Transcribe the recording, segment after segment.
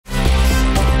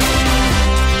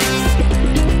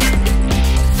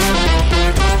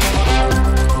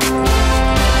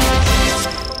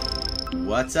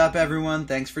What's up, everyone?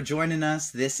 Thanks for joining us.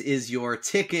 This is your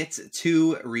Ticket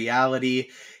to Reality.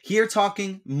 Here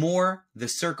talking more The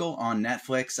Circle on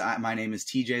Netflix. My name is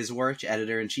TJ Zwarich,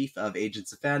 editor-in-chief of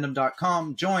Agents Of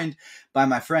Fandom.com, joined by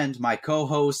my friend, my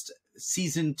co-host,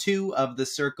 Season 2 of The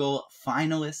Circle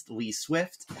finalist, Lee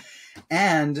Swift,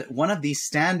 and one of the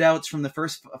standouts from the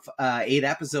first 8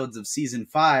 episodes of Season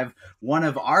 5, one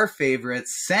of our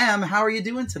favorites, Sam. How are you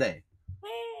doing today?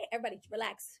 Hey, everybody,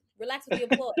 relax. Relax with the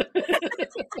applause.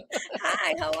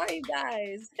 Hi, how are you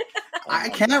guys? I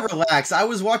can't relax. I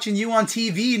was watching you on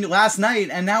TV last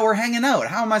night, and now we're hanging out.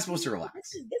 How am I supposed to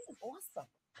relax? This is awesome.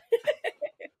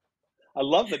 I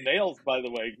love the nails, by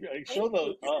the way. Show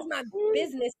those. This is my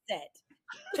business set.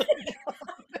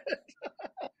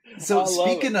 So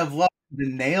speaking of loving the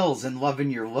nails and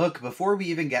loving your look, before we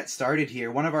even get started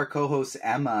here, one of our co-hosts,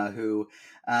 Emma, who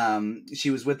she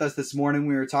was with us this morning.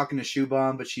 We were talking to Shoe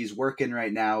Bomb, but she's working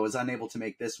right now, was unable to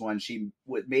make this one. She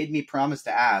made me promise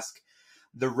to ask,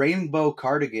 the rainbow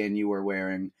cardigan you were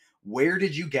wearing, where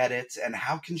did you get it and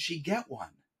how can she get one?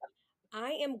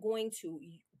 I'm going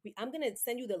to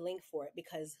send you the link for it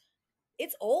because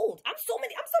it's old. I'm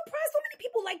surprised so many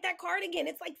people like that cardigan.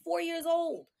 It's like 4 years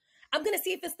old. I'm going to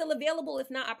see if it's still available. If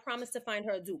not, I promise to find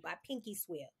her a dupe. I pinky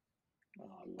swear.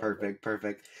 Oh,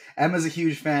 perfect. Emma's a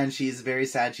huge fan. She's very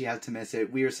sad she had to miss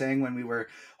it. We were saying when we were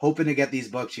hoping to get these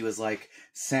books, she was like,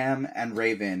 Sam and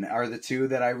Raven are the two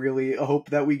that I really hope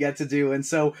that we get to do. And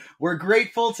so we're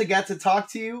grateful to get to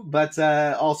talk to you, but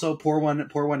also pour one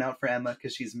out for Emma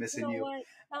because she's missing you. What?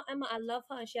 Tell Emma I love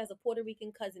her and she has a Puerto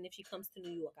Rican cousin if she comes to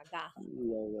New York. I got her.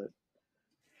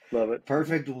 Love it.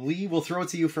 Perfect. Lee, we'll throw it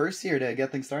to you first here to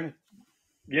get things started.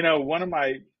 You know, one of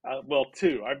my,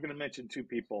 two, I'm going to mention two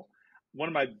people. One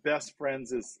of my best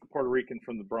friends is Puerto Rican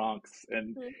from the Bronx,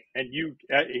 and you,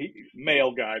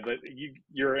 male guy, but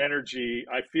your energy,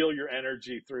 I feel your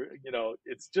energy through,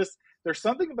 it's just, there's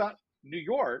something about New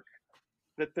York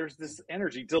that there's this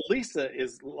energy. Delisa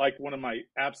is like one of my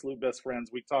absolute best friends.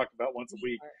 We talk about once a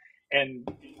week, and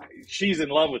she's in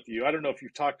love with you. I don't know if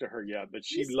you've talked to her yet, but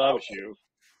she loves you.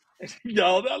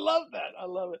 No, I love that. I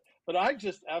love it. But I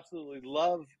just absolutely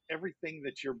love everything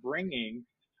that you're bringing.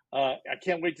 I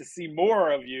can't wait to see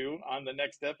more of you on the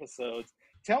next episodes.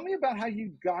 Tell me about how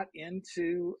you got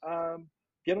into,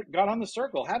 got on The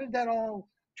Circle. How did that all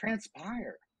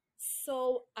transpire?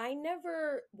 So I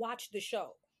never watched the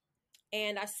show,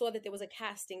 and I saw that there was a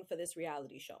casting for this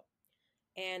reality show.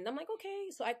 And I'm like, okay.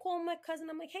 So I call my cousin.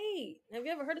 I'm like, hey, have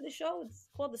you ever heard of the show? It's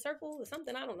called The Circle or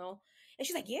something. I don't know. And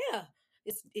she's like, yeah.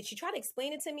 She tried to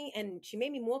explain it to me, and she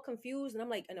made me more confused. And I'm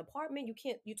like, an apartment,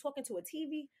 you're talking to a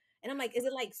TV. And I'm like, is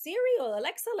it like Siri or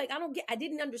Alexa? Like, I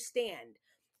didn't understand.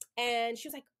 And she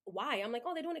was like, why? I'm like,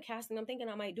 oh, they're doing a casting. I'm thinking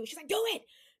I might do it. She's like, do it.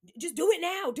 Just do it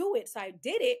now. Do it. So I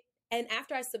did it. And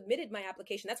after I submitted my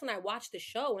application, that's when I watched the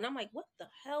show. And I'm like, what the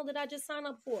hell did I just sign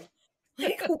up for?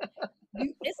 Like,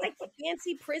 it's like a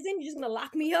fancy prison. You're just going to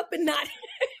lock me up and not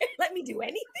let me do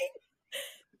anything?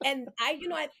 And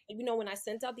when I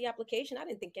sent out the application, I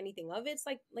didn't think anything of it. It's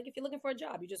like if you're looking for a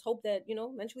job, you just hope that,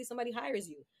 eventually somebody hires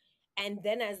you. And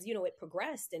then as, it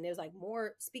progressed and there's like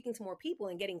more speaking to more people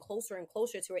and getting closer and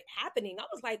closer to it happening, I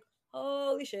was like,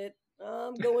 holy shit,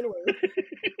 I'm going to work.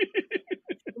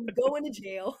 I'm going to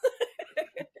jail.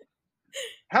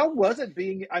 How was it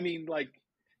being,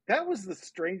 that was the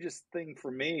strangest thing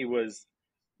for me was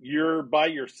you're by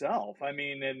yourself.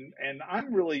 And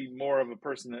I'm really more of a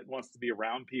person that wants to be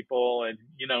around people and,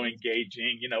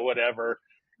 engaging, whatever.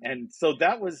 And so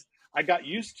I got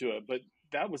used to it, but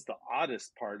that was the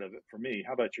oddest part of it for me.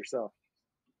 How about yourself?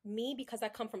 Me, because I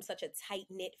come from such a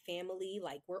tight-knit family,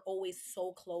 like we're always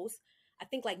so close. I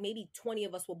think like maybe 20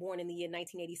 of us were born in the year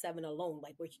 1987 alone.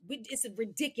 Like it's a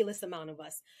ridiculous amount of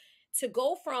us. To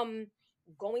go from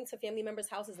going to family members'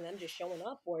 houses and them just showing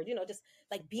up or, just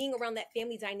like being around that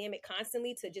family dynamic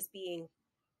constantly to just being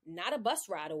not a bus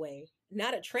ride away,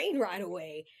 not a train ride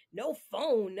away, no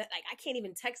phone. Like I can't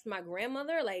even text my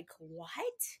grandmother. Like, what?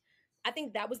 I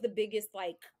think that was the biggest,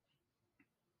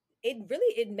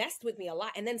 it messed with me a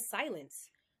lot. And then silence.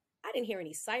 I didn't hear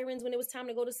any sirens when it was time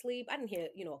to go to sleep. I didn't hear,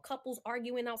 couples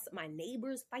arguing outside, my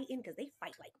neighbors fighting because they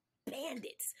fight like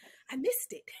bandits. I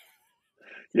missed it.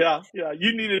 Yeah.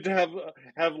 You needed to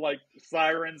have like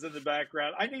sirens in the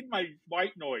background. I need my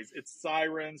white noise. It's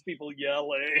sirens, people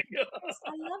yelling.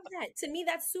 I love that. To me,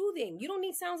 that's soothing. You don't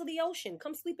need sounds of the ocean.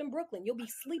 Come sleep in Brooklyn. You'll be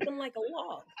sleeping like a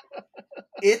log.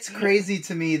 It's crazy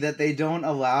to me that they don't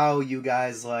allow you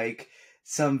guys like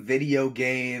some video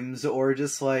games or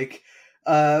just like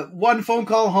one phone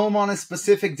call home on a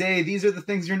specific day. These are the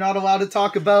things you're not allowed to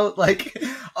talk about. Like,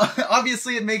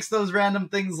 obviously it makes those random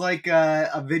things like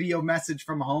a video message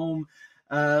from home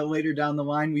later down the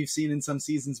line. We've seen in some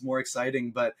seasons more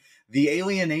exciting, but the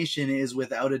alienation is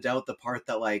without a doubt the part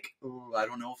that like, oh, I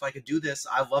don't know if I could do this.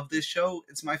 I love this show.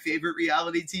 It's my favorite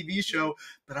reality TV show,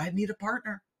 but I need a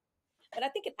partner. But I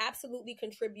think it absolutely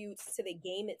contributes to the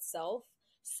game itself.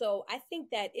 So I think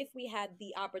that if we had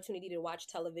the opportunity to watch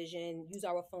television, use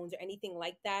our phones or anything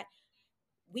like that,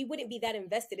 we wouldn't be that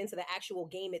invested into the actual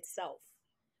game itself.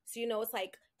 So, you know, it's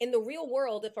like in the real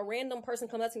world, if a random person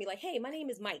comes up to me like, hey, my name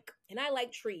is Mike and I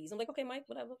like trees. I'm like, okay, Mike,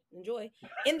 whatever, enjoy.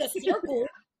 In the circle,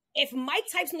 if Mike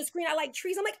types on the screen, I like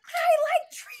trees, I'm like, I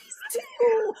like trees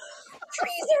too.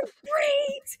 Trees are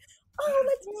great. Oh,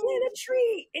 let's plant a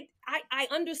tree. I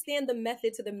understand the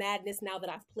method to the madness now that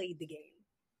I've played the game.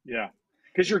 Yeah,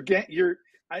 because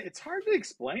it's hard to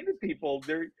explain to people.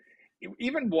 They're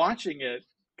even watching it,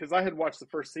 because I had watched the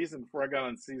first season before I got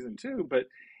on season 2, but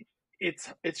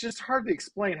it's just hard to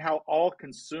explain how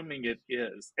all-consuming it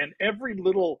is, and every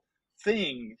little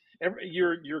thing,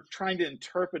 you're trying to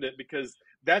interpret it because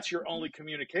that's your only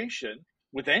communication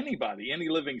with anybody, any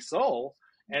living soul,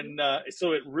 and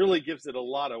so it really gives it a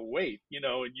lot of weight, you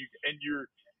know,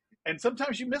 and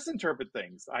sometimes you misinterpret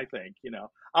things. I think, you know.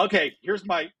 Okay,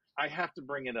 I have to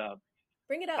bring it up.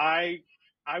 Bring it up.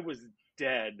 I was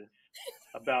dead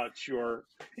about your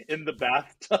in the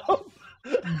bathtub.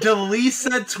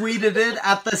 Delisa tweeted it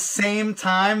at the same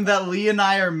time that Lee and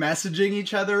I are messaging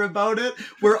each other about it.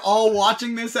 We're all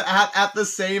watching this at the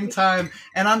same time.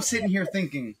 And I'm sitting here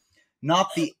thinking, not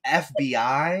the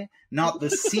FBI, not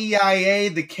the CIA,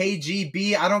 the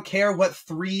KGB. I don't care what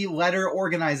 3-letter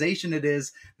organization it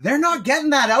is. They're not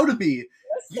getting that out of me.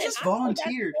 You just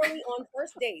volunteered. I on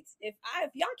first dates. If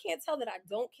y'all can't tell that I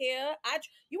don't care,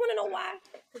 you want to know why?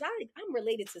 Because I'm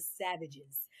related to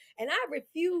savages, and I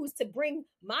refuse to bring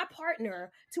my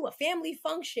partner to a family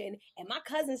function, and my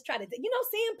cousins try to,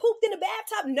 Sam pooped in the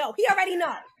bathtub. No, he already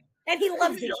know, and he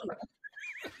loves it.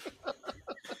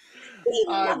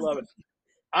 I love it.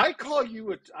 I call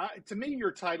you to me,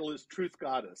 your title is Truth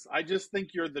Goddess. I just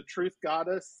think you're the Truth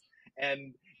Goddess,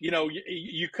 and you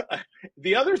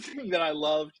the other thing that I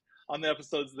loved on the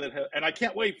episodes and I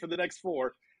can't wait for the next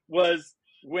 4, was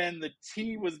when the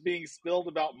tea was being spilled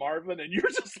about Marvin and you're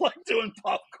just like doing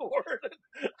popcorn.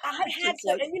 I had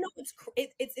to, and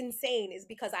it's insane is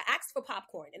because I asked for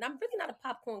popcorn, and I'm really not a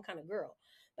popcorn kind of girl,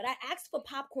 but I asked for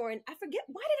popcorn. I forget,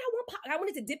 why did I want popcorn? I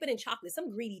wanted to dip it in chocolate, some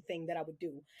greedy thing that I would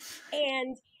do.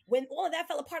 And when all of that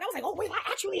fell apart, I was like, oh wait,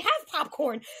 I actually have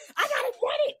popcorn. I gotta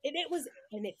get it.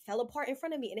 And it fell apart in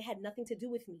front of me, and it had nothing to do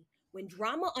with me. When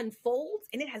drama unfolds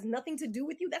and it has nothing to do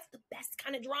with you, that's the best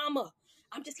kind of drama.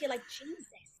 I'm just here like, Jesus.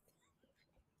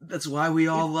 That's why we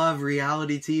all love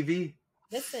reality TV.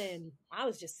 Listen, I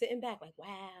was just sitting back like,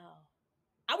 wow.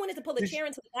 I wanted to pull a chair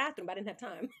into the bathroom, but I didn't have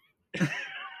time.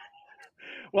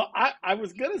 Well, I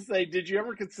was going to say, did you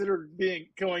ever consider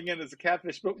going in as a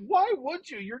catfish? But why would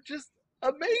you? You're just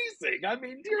amazing. I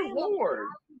mean, dear Lord.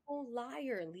 I'm a horrible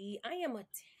liar, Lee. I am a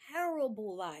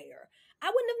terrible liar.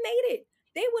 I wouldn't have made it.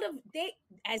 They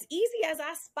as easy as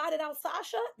I spotted out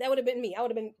Sasha, that would have been me.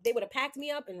 They would have packed me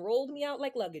up and rolled me out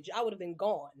like luggage. I would have been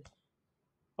gone.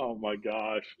 Oh my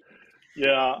gosh.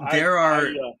 Yeah. There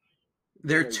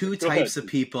are two types of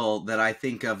people that I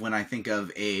think of when I think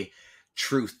of a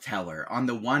truth teller. On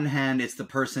the one hand, it's the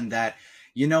person that,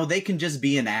 they can just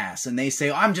be an ass and they say,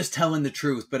 oh, I'm just telling the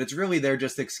truth, but it's really their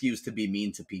just excuse to be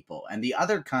mean to people. And the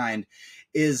other kind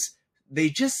is they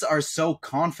just are so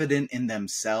confident in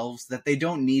themselves that they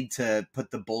don't need to put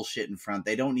the bullshit in front.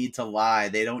 They don't need to lie.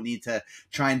 They don't need to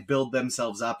try and build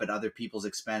themselves up at other people's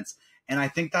expense. And I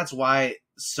think that's why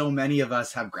so many of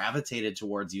us have gravitated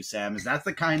towards you, Sam, is that's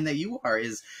the kind that you are,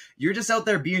 is you're just out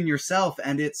there being yourself.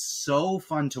 And it's so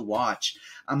fun to watch.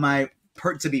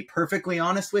 To be perfectly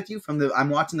honest with you, I'm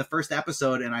watching the first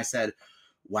episode and I said,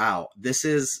 wow,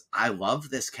 I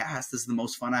love this cast. This is the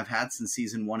most fun I've had since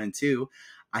season 1 and 2.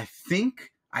 I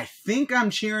think I'm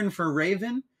cheering for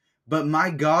Raven, but my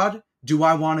God, do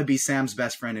I want to be Sam's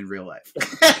best friend in real life?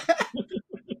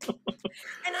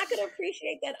 And I could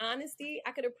appreciate that honesty.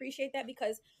 I could appreciate that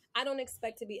because I don't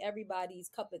expect to be everybody's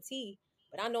cup of tea,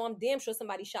 but I know I'm damn sure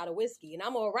somebody shot a whiskey, and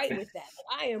I'm all right with that.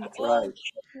 I am okay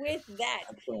with that.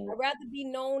 I'd rather be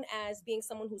known as being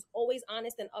someone who's always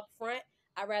honest and upfront.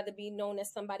 I'd rather be known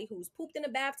as somebody who's pooped in a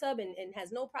bathtub and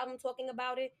has no problem talking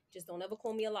about it. Just don't ever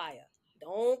call me a liar.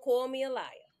 Don't call me a liar.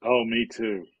 Oh, me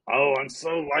too. Oh, I'm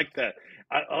so like that.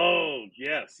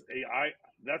 Yes.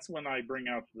 That's when I bring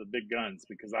out the big guns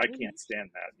because I can't stand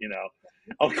that,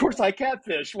 Of course, I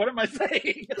catfish. What am I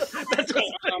saying?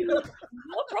 Your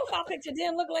profile picture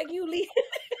didn't look like you, Lee.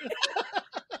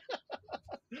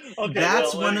 Okay,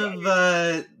 That's well, one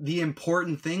anyway. of the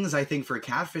important things, I think, for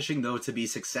catfishing, though, to be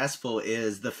successful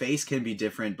is the face can be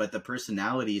different, but the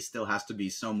personality still has to be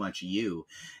so much you.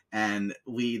 And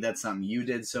Lee, that's something you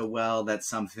did so well. That's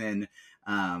something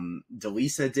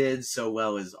Delisa did so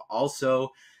well as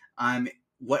also.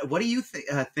 What do you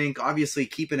think? Obviously,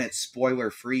 keeping it spoiler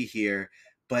free here,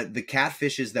 but the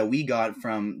catfishes that we got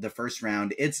from the first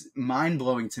round, it's mind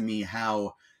blowing to me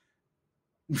how,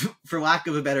 for lack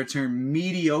of a better term,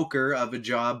 mediocre of a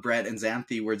job Brett and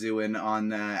Xanthi were doing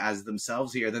on as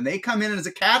themselves here. Then they come in as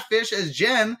a catfish as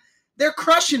Jen. They're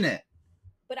crushing it.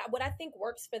 But what I think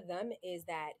works for them is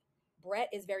that Brett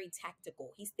is very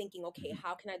tactical. He's thinking, okay,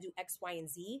 how can I do X, Y, and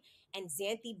Z? And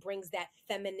Xanthi brings that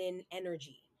feminine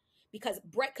energy because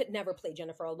Brett could never play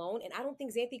Jennifer alone. And I don't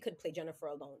think Xanthi could play Jennifer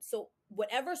alone. So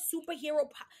whatever superhero,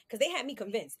 because they had me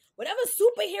convinced, whatever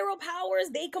superhero powers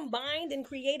they combined and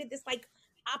created this like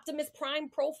Optimus Prime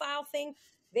profile thing,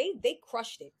 they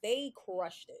crushed it. They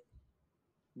crushed it.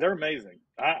 They're amazing.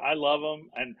 I love them,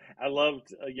 and I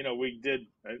loved. We did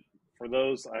for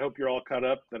those. I hope you're all caught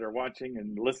up that are watching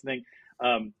and listening.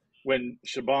 When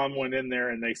Shabam went in there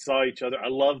and they saw each other, I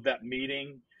loved that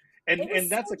meeting, It was and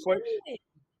so that's a question. genuine.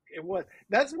 It was.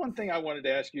 That's one thing I wanted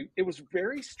to ask you. It was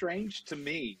very strange to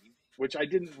me, which I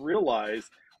didn't realize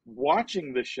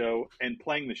watching the show and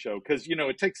playing the show because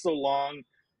it takes so long,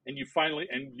 and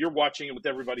you're watching it with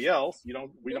everybody else. We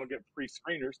don't get free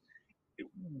screeners.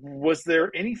 Was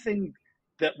there anything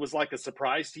that was like a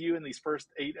surprise to you in these first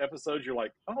 8 episodes? You're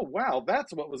like, oh wow,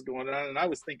 that's what was going on, and I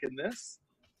was thinking this.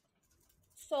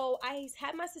 So I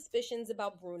had my suspicions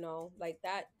about Bruno, like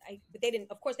that. But they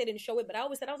didn't. Of course, they didn't show it. But I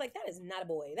always said, I was like, that is not a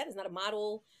boy. That is not a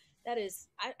model. That is.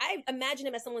 I imagine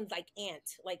him as someone's like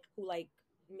aunt, like who like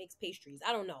makes pastries.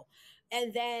 I don't know.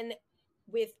 And then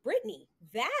with Brittany,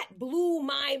 that blew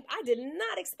my. I did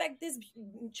not expect this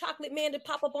chocolate man to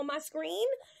pop up on my screen.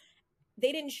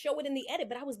 They didn't show it in the edit,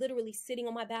 but I was literally sitting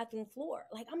on my bathroom floor.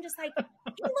 Like, I'm just like,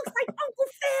 he looks like Uncle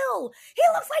Phil. He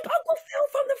looks like Uncle Phil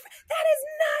from that is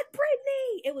not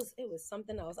Brittany. It was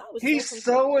something else. I was He's so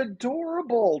so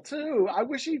adorable too. I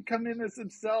wish he'd come in as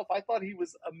himself. I thought he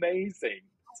was amazing.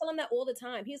 I tell him that all the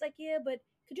time. He's like, yeah, but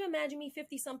could you imagine me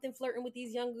 50 something flirting with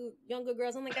these younger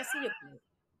girls? I'm like, I see your point.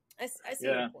 I see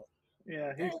your point.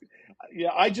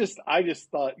 Yeah. I just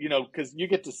thought, because you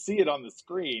get to see it on the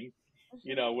screen,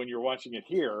 when you're watching it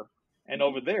here, and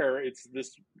over there, it's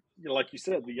this, like you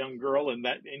said, the young girl, and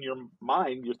that in your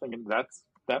mind, you're thinking that's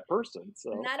that person.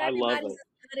 So Not I love everybody's it.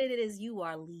 as good at it as you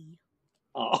are, Lee.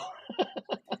 Oh.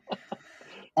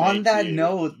 On that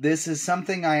note, this is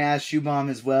something I asked Shubham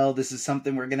as well. This is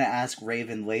something we're going to ask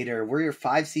Raven later. We're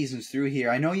 5 seasons through here.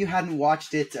 I know you hadn't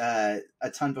watched it a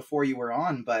ton before you were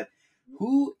on, but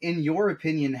who, in your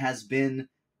opinion, has been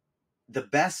the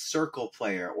best circle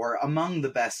player or among the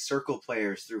best circle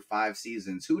players through 5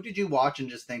 seasons? Who did you watch and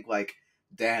just think like,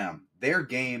 damn, their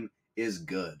game is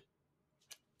good?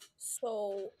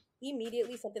 So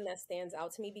immediately something that stands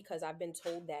out to me because I've been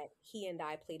told that he and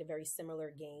I played a very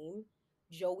similar game.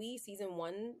 Joey, season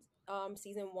one,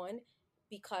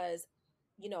 because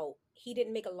he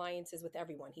didn't make alliances with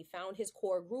everyone. He found his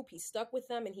core group, he stuck with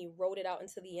them, and he wrote it out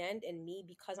into the end. And me,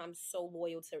 because I'm so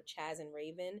loyal to Chaz and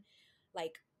Raven,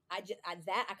 like I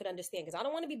could understand because I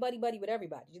don't want to be buddy with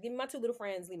everybody. Just give me my 2 little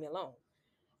friends, leave me alone.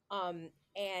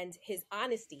 And his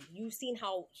honesty, you've seen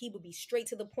how he would be straight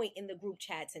to the point in the group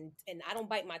chats, and I don't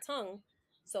bite my tongue.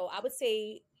 So I would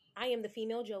say I am the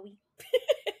female Joey.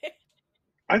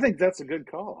 I think that's a good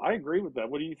call. I agree with that.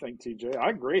 What do you think, TJ? I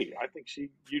agree. I think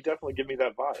you definitely give me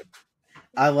that vibe.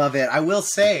 I love it. I will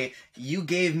say, you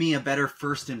gave me a better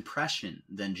first impression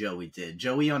than Joey did.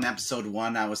 Joey on episode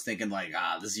 1, I was thinking like,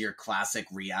 this is your classic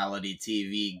reality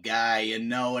TV guy,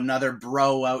 another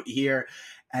bro out here.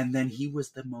 And then he was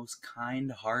the most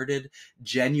kind-hearted,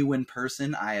 genuine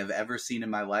person I have ever seen in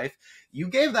my life. You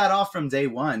gave that off from day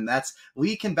one.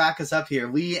 Lee can back us up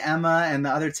here. Lee, Emma, and the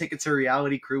other Ticket to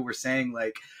Reality crew were saying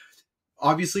like,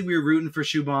 obviously, we were rooting for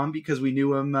Shubham because we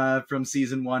knew him from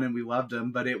season 1 and we loved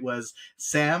him. But it was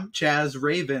Sam, Chaz,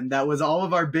 Raven. That was all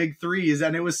of our big threes.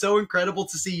 And it was so incredible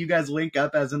to see you guys link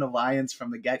up as an alliance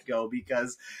from the get-go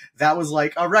because that was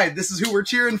like, all right, this is who we're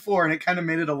cheering for. And it kind of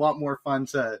made it a lot more fun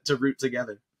to root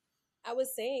together. I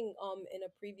was saying in a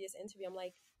previous interview, I'm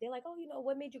like, they're like, oh,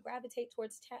 what made you gravitate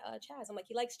towards Chaz? I'm like,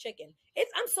 he likes chicken.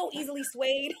 I'm so easily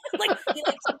swayed. Like, he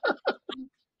likes chicken.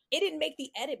 It didn't make the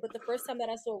edit, but the first time that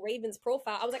I saw Raven's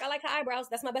profile, I was like, I like her eyebrows.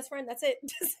 That's my best friend. That's it.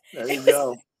 There you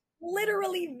go.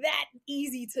 Literally that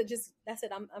easy to just. That's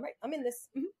it. I'm right. I'm in this.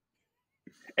 Mm-hmm.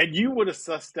 And you would have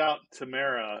sussed out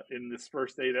Tamara in this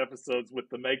first 8 episodes with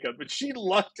the makeup, but she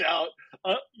lucked out.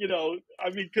 You know, I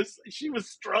mean, because she was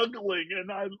struggling,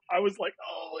 and I was like,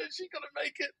 oh, is she gonna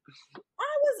make it?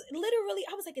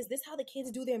 I was like, is this how the kids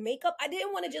do their makeup? I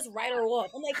didn't want to just write her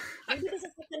off. I'm like, maybe this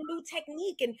is like a new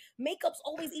technique, and makeup's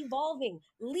always evolving.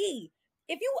 Lee,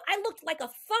 I looked like a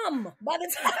thumb by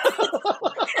the time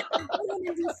I went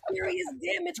into serious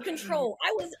damage control.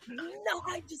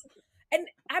 And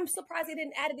I'm surprised they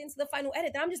didn't add it into the final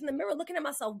edit. I'm just in the mirror looking at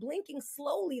myself, blinking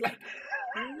slowly, like,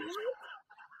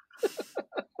 what?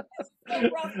 So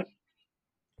rough.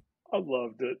 I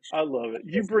loved it. I love it.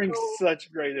 You bring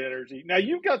such great energy. Now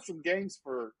you've got some games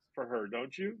for her,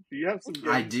 don't you? Do you have some games?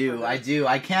 I do.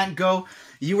 I can't go.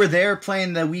 You were there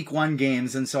playing the week 1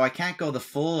 games, and so I can't go the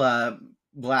full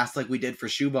blast like we did for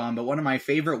Shubham. But one of my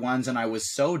favorite ones, and I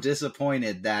was so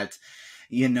disappointed that,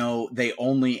 you know, they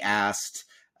only asked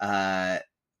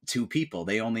 2 people.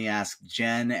 They only asked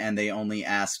Jen and they only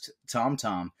asked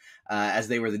Tom, as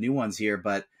they were the new ones here.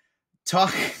 But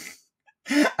talk.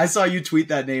 I saw you tweet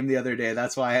that name the other day.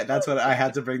 That's what I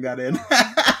had to bring that in.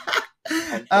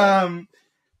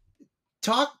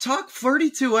 Talk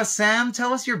flirty to us, Sam.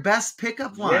 Tell us your best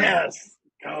pickup line. Yes.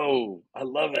 Go. I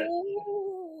love it.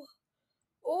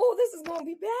 Oh, this is gonna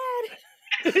be bad.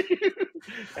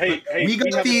 hey, we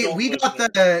got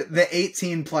the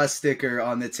 18+ sticker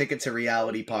on the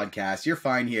Ticket2Reality podcast. You're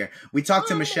fine here. We talked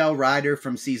to Michelle Ryder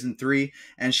from season 3,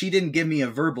 and she didn't give me a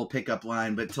verbal pickup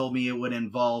line, but told me it would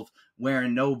involve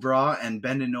wearing no bra and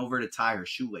bending over to tie her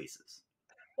shoelaces.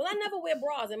 Well, I never wear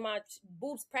bras, and my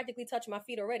boobs practically touch my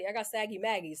feet already. I got saggy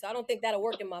Maggie, so I don't think that'll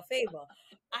work in my favor.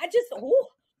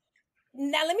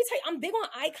 Now, let me tell you, I'm big on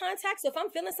eye contact, so if I'm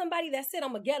feeling somebody, that's it.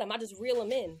 I'm going to get them. I just reel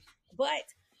them in.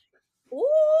 But,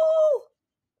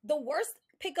 the worst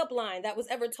pickup line that was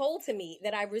ever told to me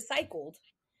that I recycled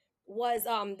was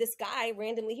this guy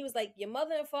randomly. He was like, your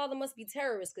mother and father must be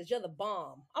terrorists because you're the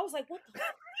bomb. I was like, what the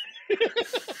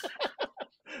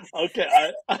Okay.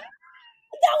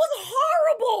 That was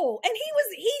horrible. And he's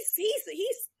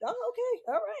okay,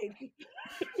 all right.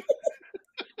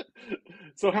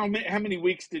 So how many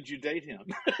weeks did you date him?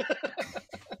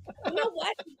 You know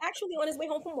what? He's actually on his way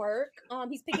home from work.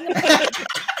 He's picking up.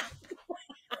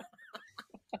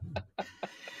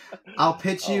 I'll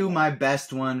pitch you my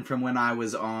best one from when I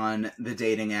was on the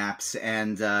dating apps,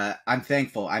 and I'm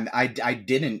thankful. I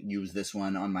didn't use this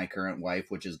one on my current wife,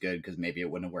 which is good because maybe it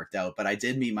wouldn't have worked out. But I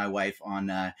did meet my wife on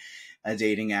a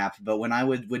dating app. But when I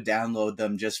would download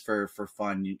them just for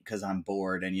fun because I'm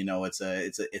bored, and you know it's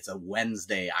a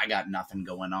Wednesday, I got nothing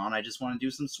going on. I just want to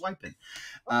do some swiping.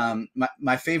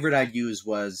 My favorite I'd use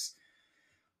was,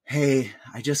 hey,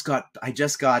 I just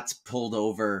got pulled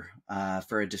over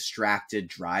for a distracted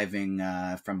driving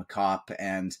from a cop,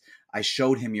 and I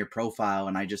showed him your profile,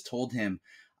 and I just told him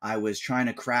I was trying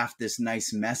to craft this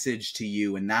nice message to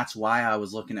you, and that's why I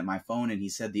was looking at my phone. And he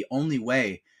said the only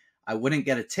way I wouldn't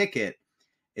get a ticket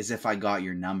is if I got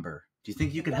your number. Do you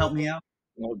think you could help me out?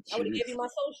 Oh, I would have given you my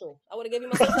social.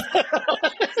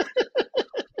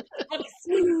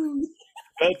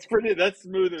 That's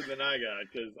smoother than I got,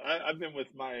 because I've been with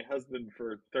my husband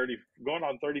for going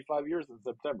on 35 years in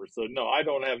September. So no, I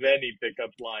don't have any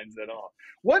pickup lines at all.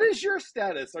 What is your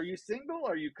status? Are you single?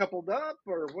 Are you coupled up,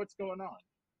 or what's going on?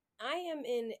 I am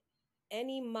in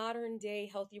any modern day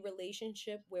healthy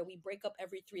relationship where we break up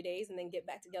every 3 days and then get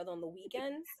back together on the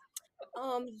weekends.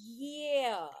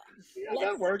 Yeah,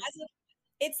 that works.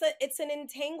 It's an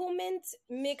entanglement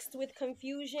mixed with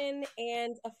confusion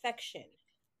and affection.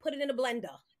 Put it in a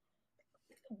blender.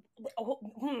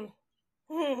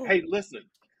 Hey, listen,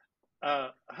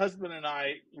 husband and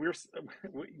I,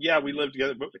 we live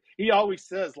together, but he always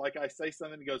says, like I say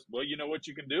something, he goes, well, you know what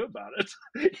you can do about it?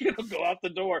 Go out the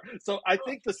door. So I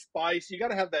think the spice, you got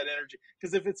to have that energy,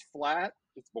 because if it's flat,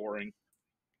 it's boring.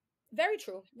 Very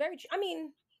true. Very true. I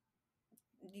mean,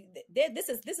 this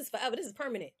is forever. This is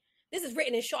permanent. This is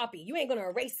written in Sharpie. You ain't gonna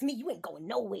erase me. You ain't going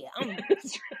nowhere.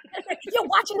 You're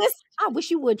watching this. I wish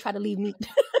you would try to leave me.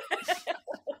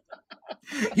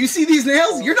 You see these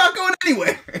nails? You're not going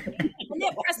anywhere. When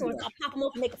they're personal, I'll pop them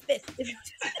off and make a fist.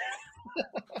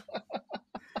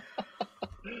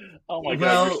 Oh my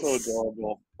God, you're so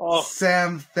adorable. Oh.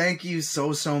 Sam, thank you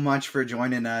so much for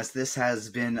joining us. This has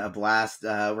been a blast.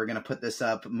 We're going to put this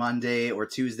up Monday or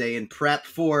Tuesday in prep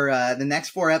for the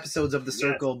next 4 episodes of The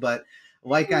Circle. Yes. But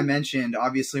like I mentioned,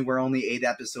 obviously we're only 8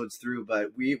 episodes through,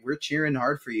 but we're cheering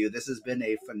hard for you. This has been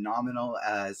a phenomenal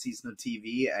season of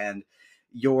TV, and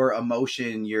your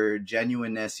emotion, your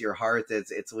genuineness, your heart,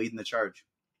 it's leading the charge.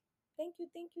 Thank you.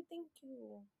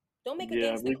 Don't make a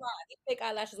gangster cry. These fake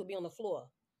eyelashes will be on the floor.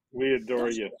 We adore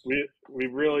you. We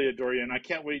really adore you, and I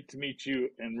can't wait to meet you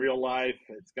in real life.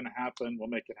 It's going to happen. We'll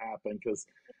make it happen because,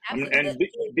 Absolutely.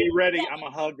 be ready. I'm a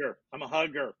hugger. I'm a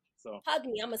hugger. So Hug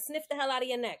me. I'm gonna sniff the hell out of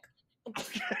your neck.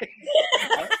 okay,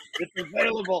 it's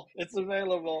available. It's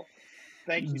available.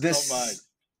 Thank you so much.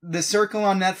 The Circle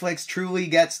on Netflix truly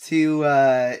gets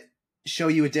to show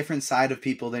you a different side of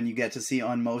people than you get to see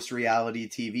on most reality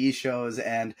TV shows,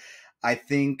 and I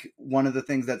think one of the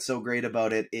things that's so great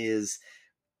about it is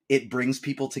it brings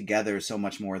people together so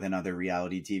much more than other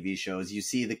reality TV shows. You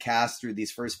see the cast through these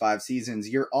first 5 seasons.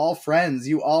 You're all friends.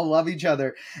 You all love each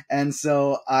other. And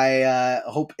so I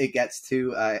hope it gets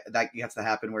to, that gets to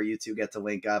happen where you two get to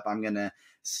link up. I'm going to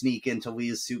sneak into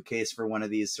Lee's suitcase for one of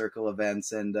these Circle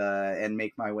events and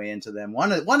make my way into them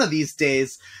one of these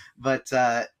days. But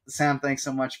Sam, thanks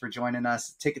so much for joining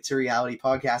us. Ticket to Reality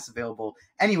podcast available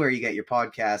anywhere you get your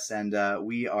podcasts. And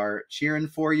we are cheering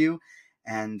for you.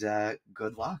 And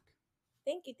good luck.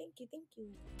 Thank you.